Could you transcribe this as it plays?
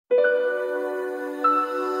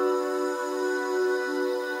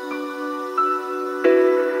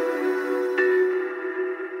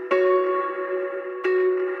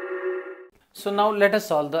So now let us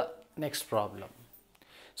solve the next problem.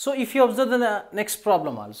 So if you observe the next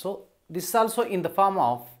problem also, this is also in the form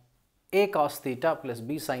of a cos theta plus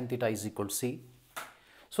b sin theta is equal to c.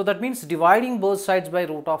 So that means dividing both sides by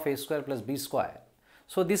root of a square plus b square.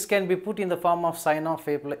 So this can be put in the form of sin of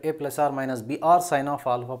a plus or minus b or sin of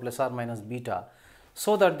alpha plus or minus beta,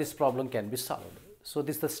 so that this problem can be solved. So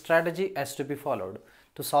this the strategy has to be followed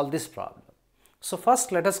to solve this problem. So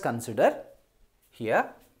first let us consider here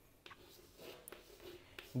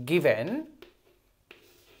given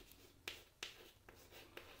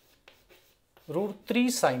root 3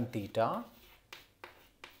 sin theta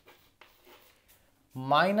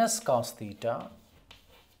minus cos theta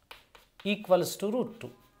equals to root 2.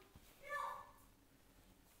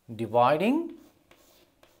 Dividing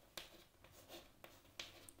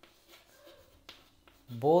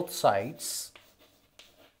both sides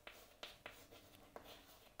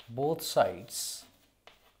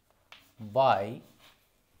by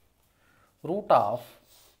root of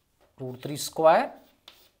root 3 square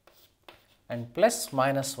and plus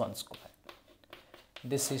minus 1 square.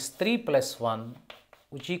 This is 3 plus 1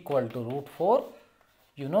 which equal to root 4.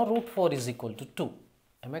 You know root 4 is equal to 2.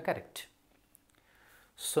 Am I correct?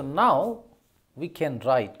 So now we can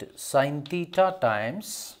write sin theta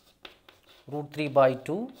times root 3 by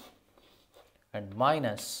 2 and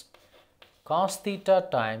minus cos theta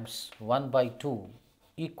times 1 by 2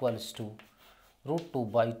 equals to root 2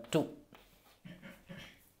 by 2.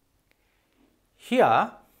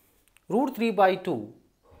 Here root 3 by 2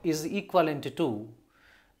 is equivalent to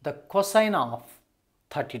the cosine of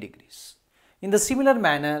 30 degrees. In the similar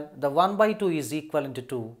manner, the 1 by 2 is equivalent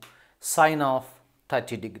to sine of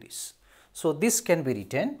 30 degrees. So this can be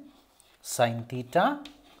written sin theta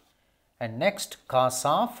and next cos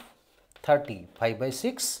of 30 pi by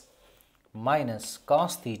 6 minus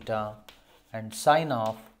cos theta and sine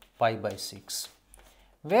of pi by 6,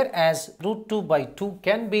 whereas root 2 by 2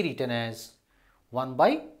 can be written as 1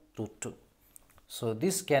 by root 2. So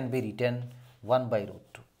this can be written 1 by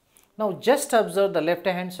root 2. Now just observe the left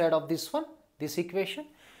hand side of this one, this equation.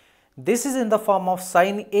 This is in the form of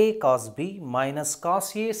sin A cos B minus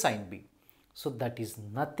cos A sin B. So that is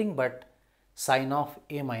nothing but sin of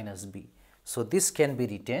A minus B. So this can be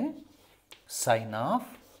written sin of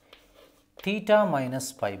theta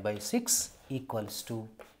minus pi by 6 equals to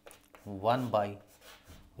 1 by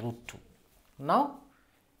root 2. Now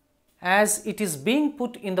as it is being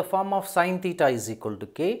put in the form of sin theta is equal to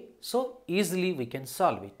k, so easily we can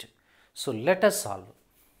solve it. So let us solve.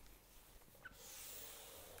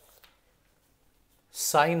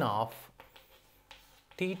 Sin of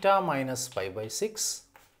theta minus pi by 6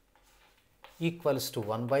 equals to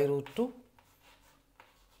 1 by root 2.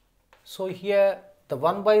 So here the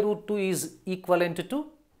 1 by root 2 is equivalent to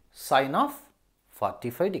sine of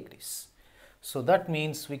 45 degrees. So that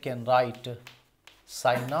means we can write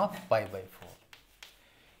sine of pi by 4.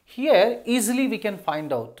 Here easily we can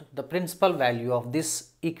find out the principal value of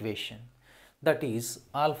this equation, that is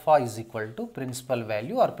alpha is equal to principal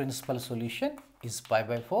value or principal solution is pi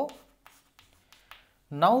by 4.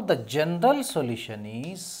 Now the general solution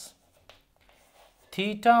is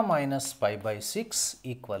theta minus pi by 6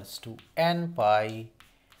 equals to n pi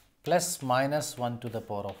plus minus 1 to the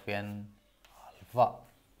power of n alpha.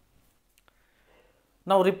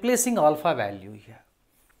 Now replacing alpha value here.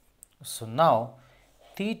 So now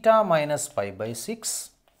theta minus pi by 6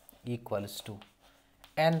 equals to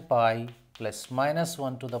n pi plus minus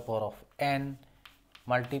 1 to the power of n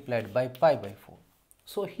multiplied by pi by 4.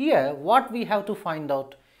 So here what we have to find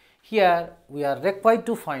out, here we are required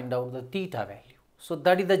to find out the theta value. So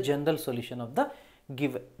that is the general solution of the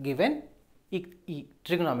given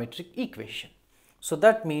trigonometric equation. So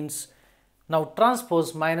that means now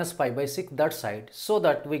transpose minus pi by 6 that side, so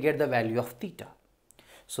that we get the value of theta.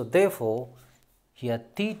 So therefore here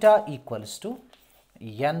theta equals to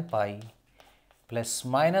n pi plus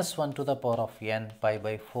minus 1 to the power of n pi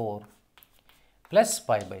by 4 plus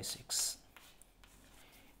pi by 6,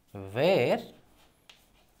 where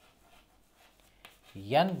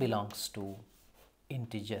n belongs to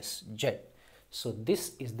integers z. So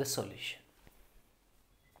this is the solution.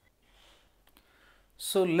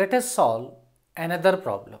 So let us solve another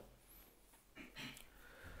problem.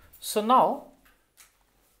 So now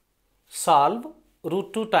solve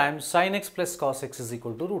root 2 times sin x plus cos x is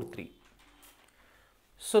equal to root 3.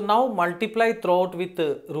 So now multiply throughout with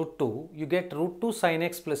root 2, you get root 2 sin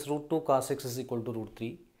x plus root 2 cos x is equal to root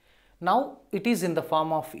 3. Now it is in the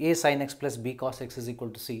form of a sin x plus b cos x is equal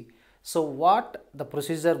to c. So what the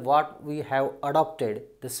procedure what we have adopted,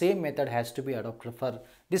 the same method has to be adopted for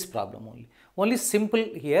this problem only. Only simple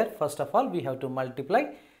here, first of all we have to multiply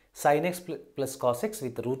sin x plus cos x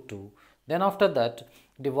with root 2. Then after that,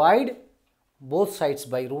 divide both sides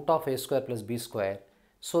by root of a square plus b square,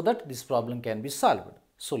 so that this problem can be solved.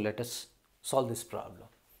 So let us solve this problem.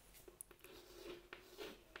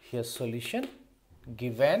 Here solution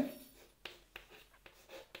given.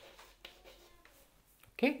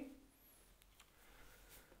 Okay.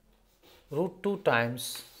 Root 2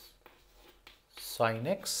 times sin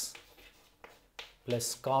x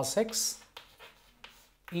plus cos x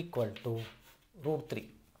equal to root 3.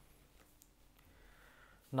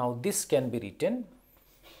 Now this can be written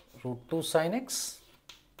root 2 sin x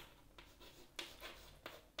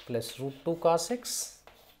plus root 2 cos x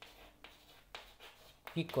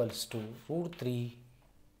equals to root 3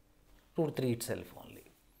 itself only.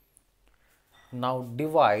 Now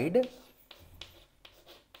divide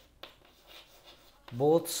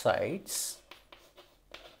both sides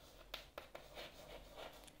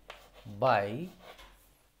by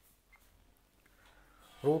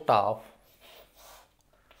root of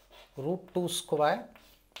root 2 square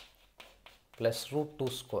plus root 2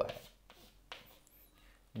 square.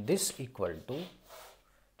 This equal to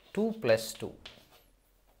 2 plus 2.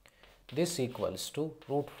 This equals to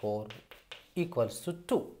root 4 equals to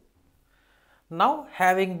 2. Now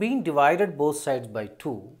having been divided both sides by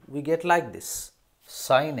 2, we get like this: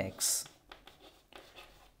 sin x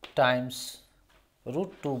times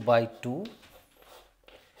root 2 by 2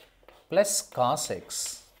 plus cos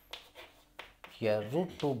x, here root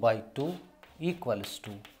 2 by 2 equals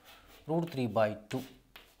to root 3 by 2.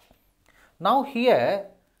 Now here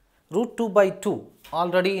root 2 by 2,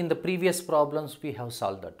 already in the previous problems we have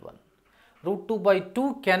solved that one. Root 2 by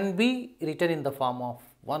 2 can be written in the form of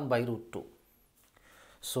 1 by root 2.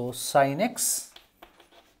 So sin x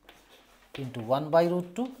into 1 by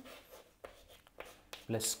root 2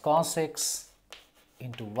 plus cos x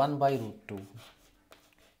into 1 by root 2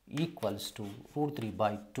 equals to root 3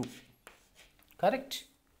 by 2. Correct?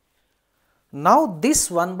 Now this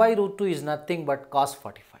 1 by root 2 is nothing but cos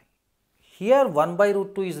 45. Here 1 by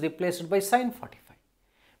root 2 is replaced by sin 45.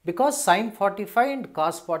 Because sin 45 and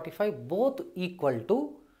cos 45 both equal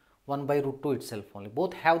to 1 by root 2 itself only.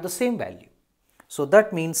 Both have the same value. So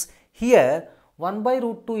that means here 1 by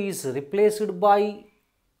root 2 is replaced by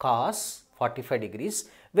cos 45 degrees,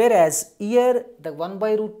 whereas here the 1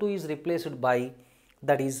 by root 2 is replaced by,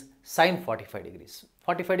 that is, sin 45 degrees.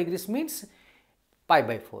 45 degrees means pi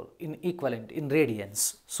by 4 in equivalent in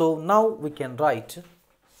radians. So now we can write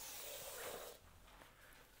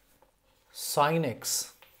sin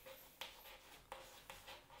x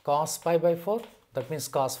cos pi by 4, that means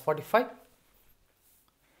cos 45,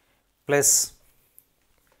 plus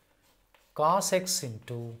cos x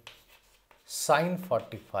into sin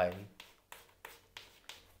 45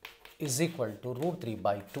 is equal to root 3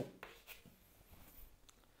 by 2.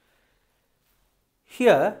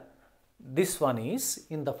 Here this one is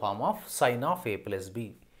in the form of sin of a plus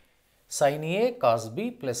b, sin a cos b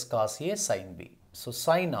plus cos a sin b. So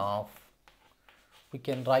sin of, we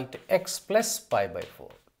can write x plus pi by 4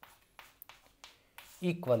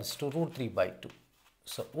 equals to root 3 by 2.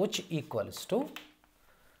 So which equals to,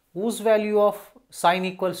 whose value of sin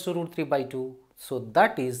equals to root 3 by 2? So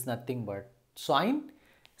that is nothing but sin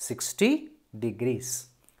 60 degrees.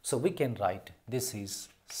 So we can write this is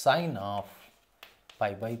sin of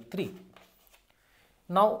pi by 3.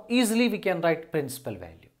 Now easily we can write principal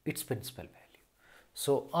value, its principal value.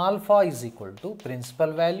 So alpha is equal to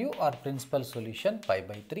principal value or principal solution pi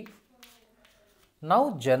by 3.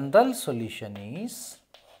 Now general solution is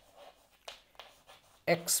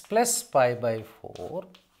x plus pi by 4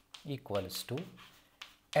 equals to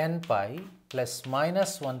n pi plus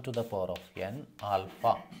minus 1 to the power of n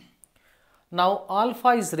alpha. Now alpha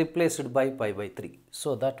is replaced by pi by 3,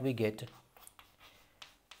 so that we get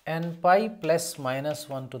n pi plus minus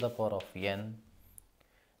 1 to the power of n,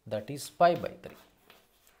 that is pi by 3.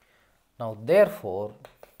 Now therefore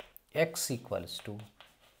x equals to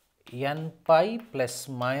n pi plus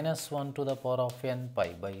minus 1 to the power of n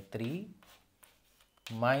pi by 3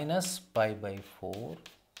 minus pi by 4,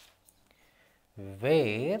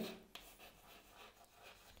 where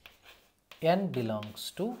n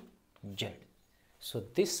belongs to z. So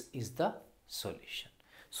this is the solution.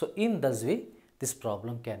 So in this way this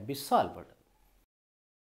problem can be solved.